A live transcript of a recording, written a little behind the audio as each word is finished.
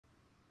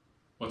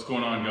What's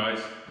going on,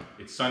 guys?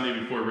 It's Sunday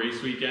before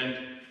race weekend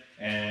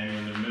and we're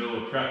in the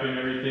middle of prepping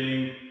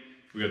everything.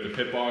 We got the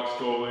pit box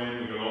going,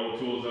 we got all the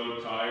tools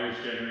out, tires,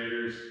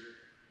 generators,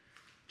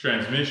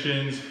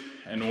 transmissions,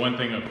 and one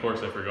thing of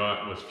course I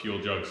forgot was fuel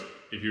jugs.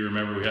 If you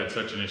remember, we had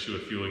such an issue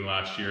with fueling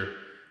last year.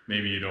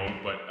 Maybe you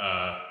don't, but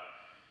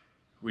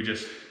we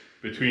just,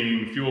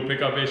 between fuel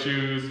pickup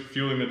issues,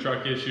 fueling the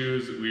truck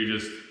issues,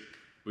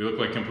 we look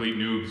like complete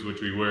noobs, which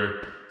we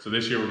were. So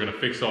this year we're gonna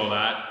fix all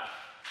that.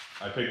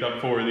 I picked up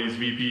 4 of these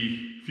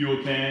VP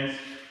fuel cans,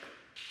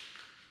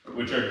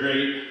 which are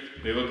great.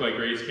 They look like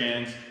race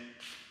cans,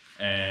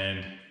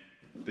 and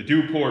they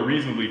do pour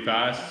reasonably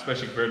fast,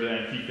 especially compared to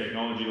antique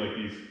technology like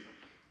these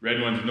red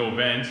ones with no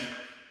vents.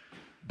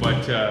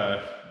 But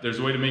there's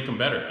a way to make them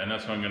better, and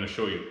that's what I'm gonna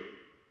show you.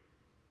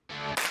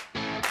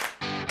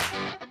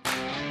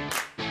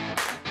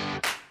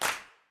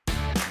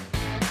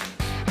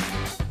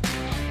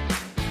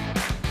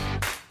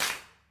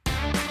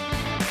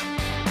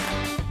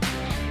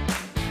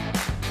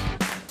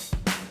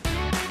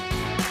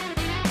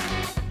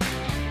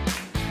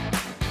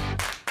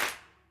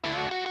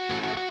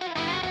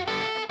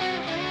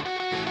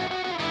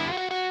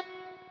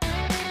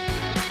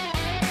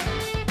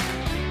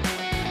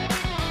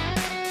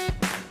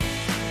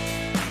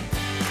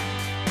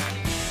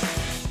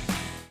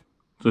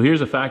 So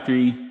here's a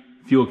factory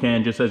fuel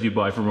can, just as you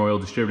buy from Royal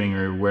Distributing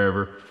or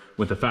wherever,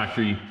 with the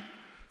factory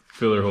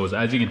filler hose.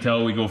 As you can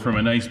tell, we go from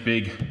a nice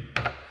big,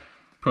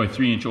 probably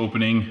 3-inch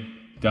opening,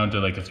 down to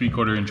like a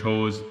 3/4 inch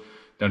hose,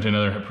 down to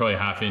another probably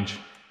 1/2 inch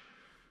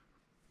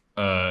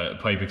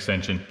pipe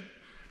extension.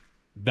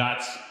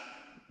 That's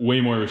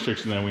way more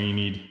restriction than we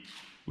need.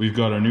 We've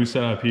got our new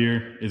setup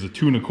here, is a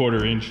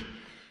 2¼ inch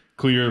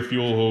clear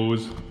fuel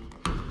hose.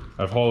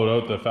 I've hollowed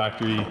out the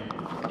factory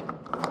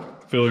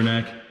filler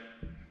neck.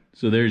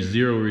 So there's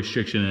 0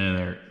 restriction in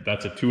there.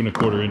 That's a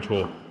 2¼ inch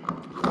hole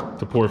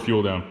to pour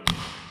fuel down.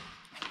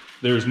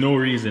 There's no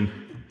reason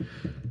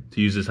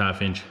to use this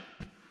 1/2 inch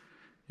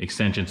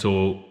extension.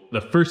 So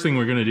the first thing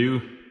we're gonna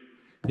do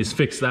is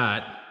fix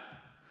that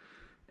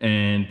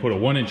and put a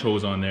 1-inch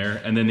hose on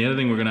there. And then the other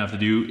thing we're gonna have to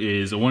do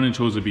is a 1-inch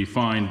hose would be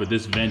fine, but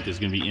this vent is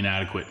gonna be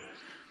inadequate.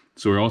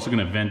 So we're also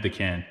gonna vent the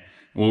can.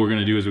 And what we're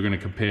gonna do is we're gonna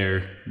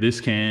compare this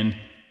can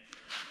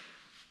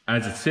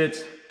as it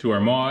sits to our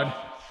mod,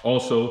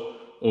 also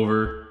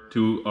over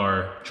to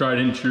our tried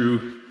and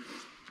true,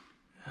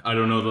 I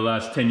don't know, the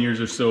last 10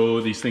 years or so,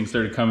 these things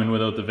started coming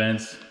without the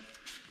vents.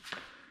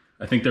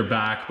 I think they're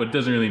back, but it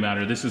doesn't really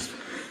matter. This is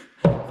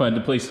fun to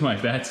place my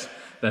bets.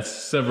 That's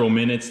several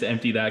minutes to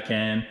empty that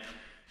can.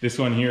 This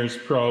one here is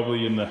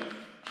probably in the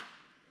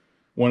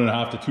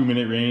 1.5 to 2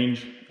 minute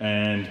range,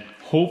 and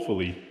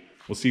hopefully,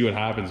 we'll see what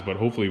happens, but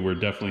hopefully we're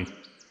definitely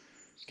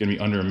gonna be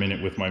under a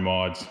minute with my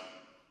mods.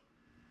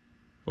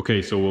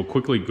 Okay, so we'll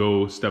quickly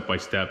go step by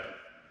step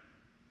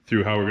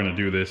through how we're gonna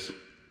do this.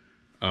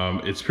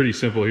 It's pretty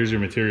simple. Here's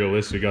your material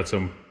list. We got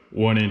some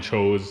 1-inch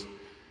hose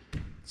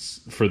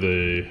for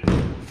the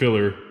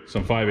filler,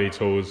 some 5/8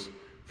 hose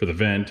for the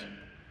vent.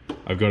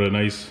 I've got a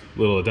nice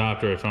little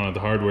adapter I found at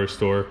the hardware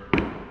store,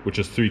 which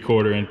is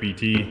 3/4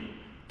 NPT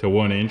to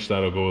 1 inch.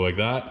 That'll go like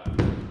that.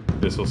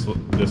 This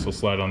will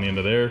slide on the end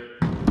of there.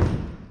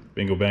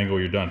 Bingo bango,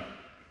 you're done.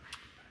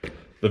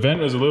 The vent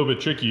was a little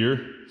bit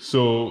trickier,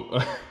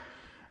 so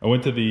I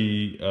went to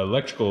the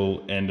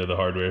electrical end of the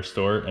hardware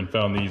store and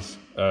found these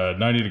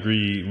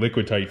 90-degree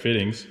liquid tight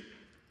fittings,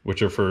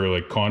 which are for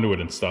like conduit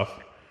and stuff.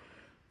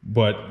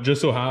 But just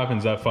so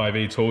happens that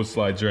 5/8 hose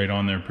slides right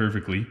on there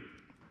perfectly.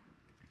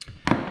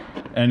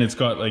 And it's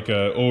got like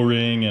a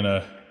O-ring and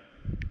a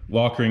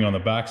lock ring on the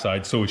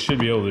backside, so we should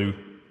be able to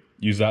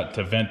use that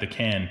to vent the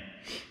can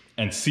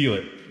and seal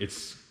it.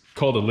 It's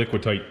called a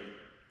liquid tight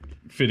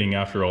fitting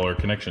after all our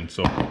connections,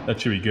 so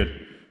that should be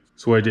good.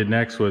 So what I did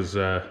next was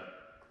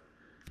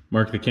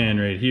mark the can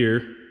right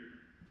here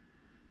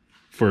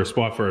for a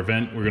spot for a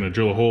vent. We're gonna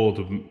drill a hole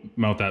to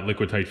mount that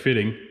liquid tight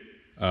fitting.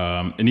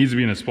 It needs to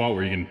be in a spot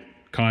where you can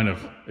kind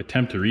of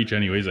attempt to reach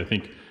anyways. I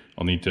think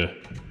I'll need to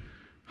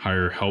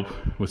hire help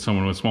with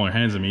someone with smaller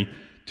hands than me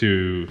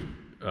to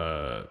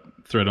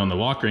thread on the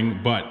lock ring.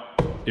 But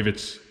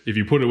if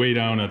you put it way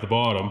down at the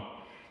bottom,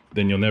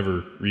 then you'll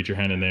never reach your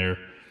hand in there.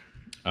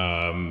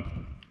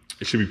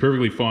 It should be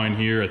perfectly fine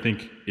here. I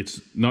think it's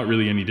not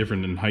really any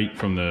different in height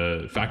from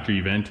the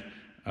factory vent.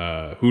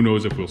 Who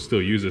knows if we'll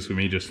still use this. We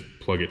may just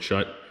plug it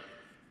shut,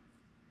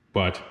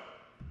 but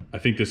I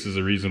think this is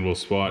a reasonable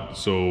spot.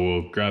 So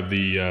we'll grab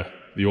the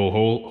old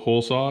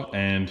hole saw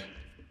and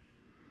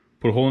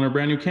put a hole in our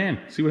brand new can,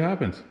 see what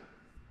happens.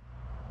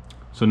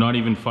 So not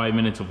even 5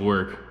 minutes of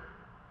work,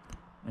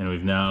 and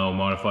we've now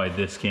modified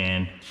this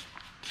can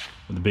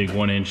with a big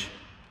 1-inch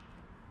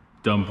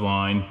dump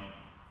line.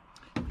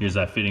 Here's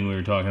that fitting we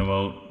were talking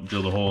about,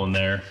 drilled a hole in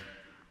there.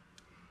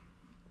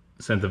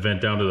 Sent the vent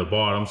down to the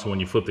bottom, so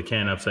when you flip the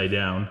can upside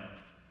down,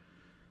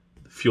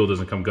 the fuel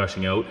doesn't come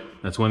gushing out.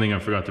 That's one thing I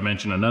forgot to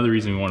mention. Another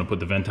reason we want to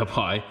put the vent up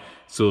high,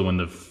 so when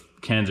the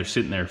cans are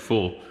sitting there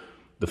full,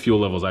 the fuel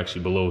level is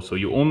actually below, so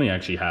you only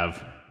actually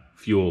have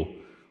fuel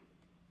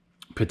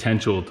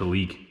potential to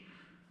leak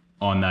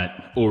on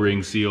that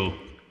O-ring seal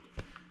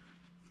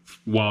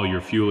while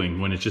you're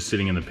fueling. When it's just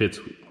sitting in the pits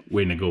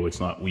waiting to go, it's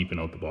not weeping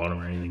out the bottom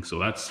or anything. So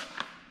that's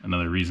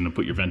another reason to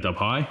put your vent up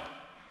high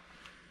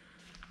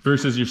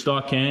versus your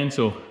stock can.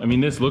 So I mean,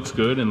 this looks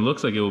good and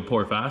looks like it will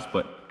pour fast,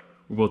 but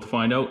we're about to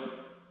find out.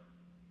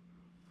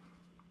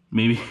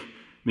 Maybe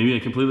I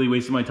completely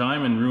wasted my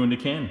time and ruined a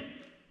can.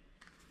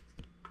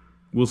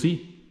 We'll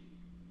see.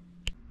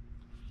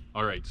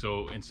 All right,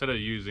 so instead of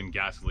using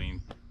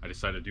gasoline, I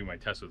decided to do my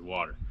test with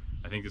water.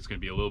 I think it's going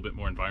to be a little bit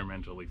more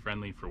environmentally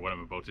friendly for what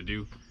I'm about to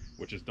do,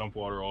 which is dump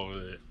water all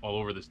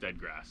over this dead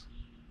grass.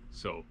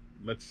 So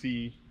let's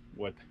see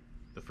what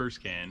the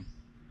first can,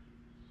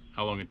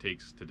 how long it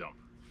takes to dump.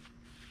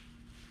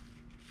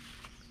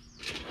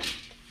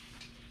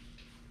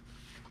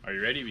 Are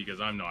you ready? Because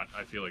I'm not.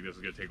 I feel like this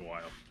is going to take a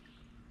while.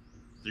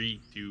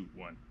 3, 2,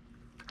 1.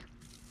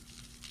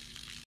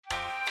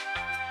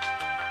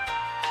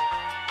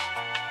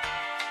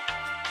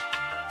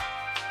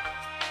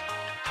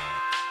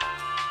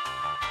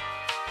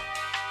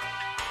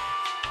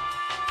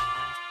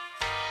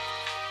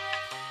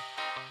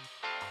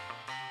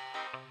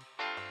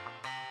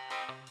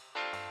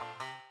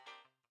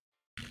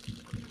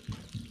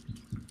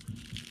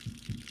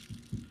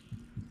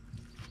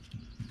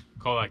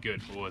 Call that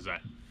good. What was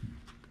that?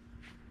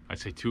 I'd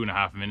say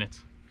 2.5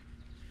 minutes.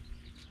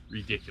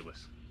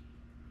 Ridiculous.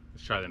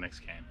 Let's try the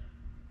next can.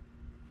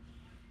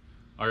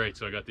 All right,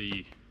 so I got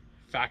the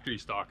factory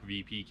stock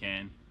VP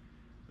can.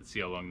 Let's see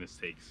how long this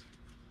takes.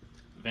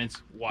 The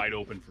vent's wide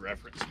open for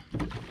reference.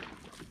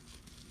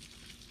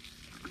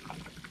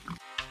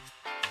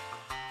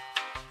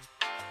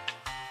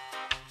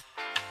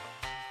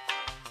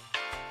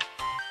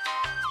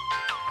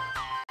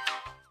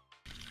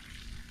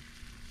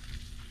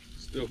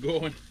 Still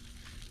going.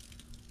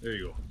 There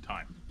you go,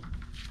 time.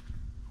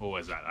 What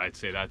was that? I'd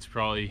say that's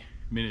probably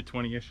minute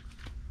 20-ish.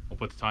 I'll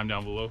put the time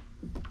down below.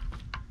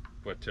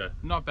 But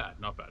not bad,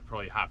 not bad.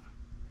 Probably half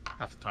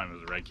the time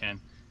of the red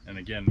can. And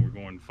again, we're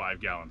going 5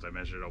 gallons. I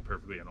measured it out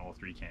perfectly on all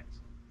 3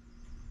 cans.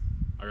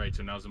 All right,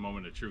 so now's the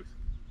moment of truth.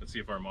 Let's see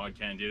if our mod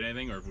can did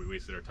anything or if we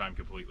wasted our time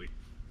completely.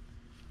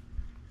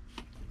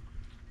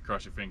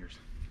 Cross your fingers.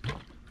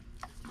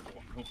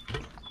 Oh.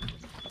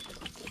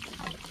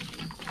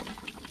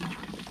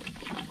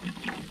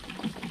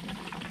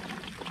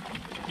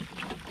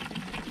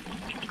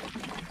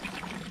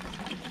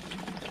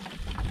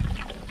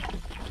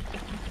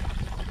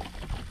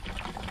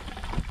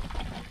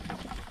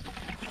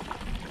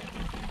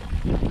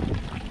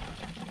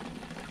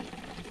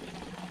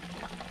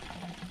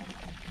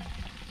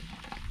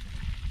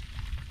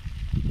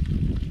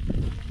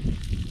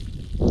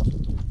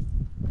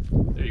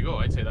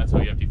 I'd say that's how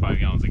you empty 5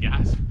 gallons of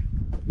gas.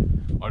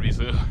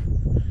 Obviously,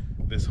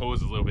 this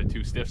hose is a little bit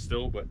too stiff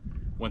still, but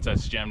once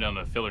that's jammed down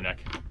the filler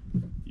neck,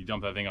 you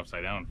dump that thing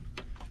upside down,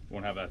 you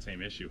won't have that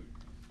same issue.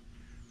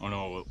 I don't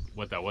know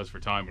what that was for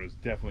time, but it was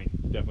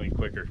definitely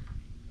quicker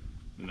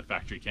than the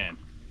factory can.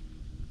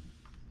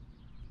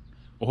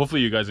 Well,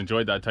 hopefully you guys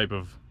enjoyed that type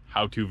of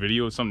how-to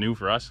video. It's something new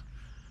for us,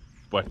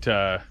 but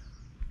let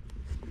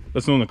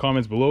us know in the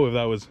comments below if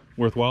that was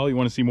worthwhile. You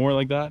want to see more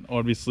like that?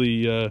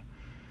 Obviously,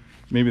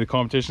 maybe the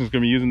competition is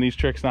going to be using these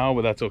tricks now,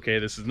 but that's okay.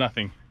 This is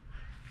nothing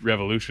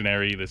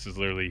revolutionary. This is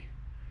literally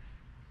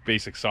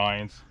basic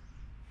science.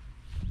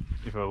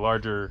 If a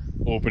larger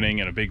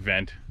opening and a big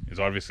vent is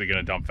obviously going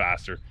to dump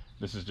faster,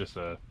 this is just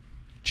a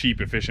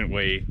cheap, efficient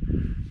way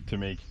to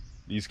make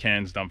these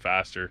cans dump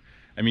faster.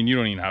 I mean, you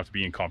don't even have to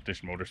be in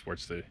competition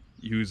motorsports to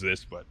use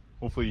this, but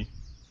hopefully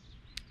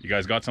you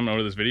guys got something out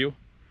of this video.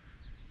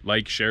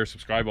 Like, share,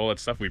 subscribe, all that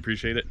stuff. We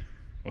appreciate it.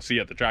 We'll see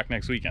you at the track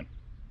next weekend.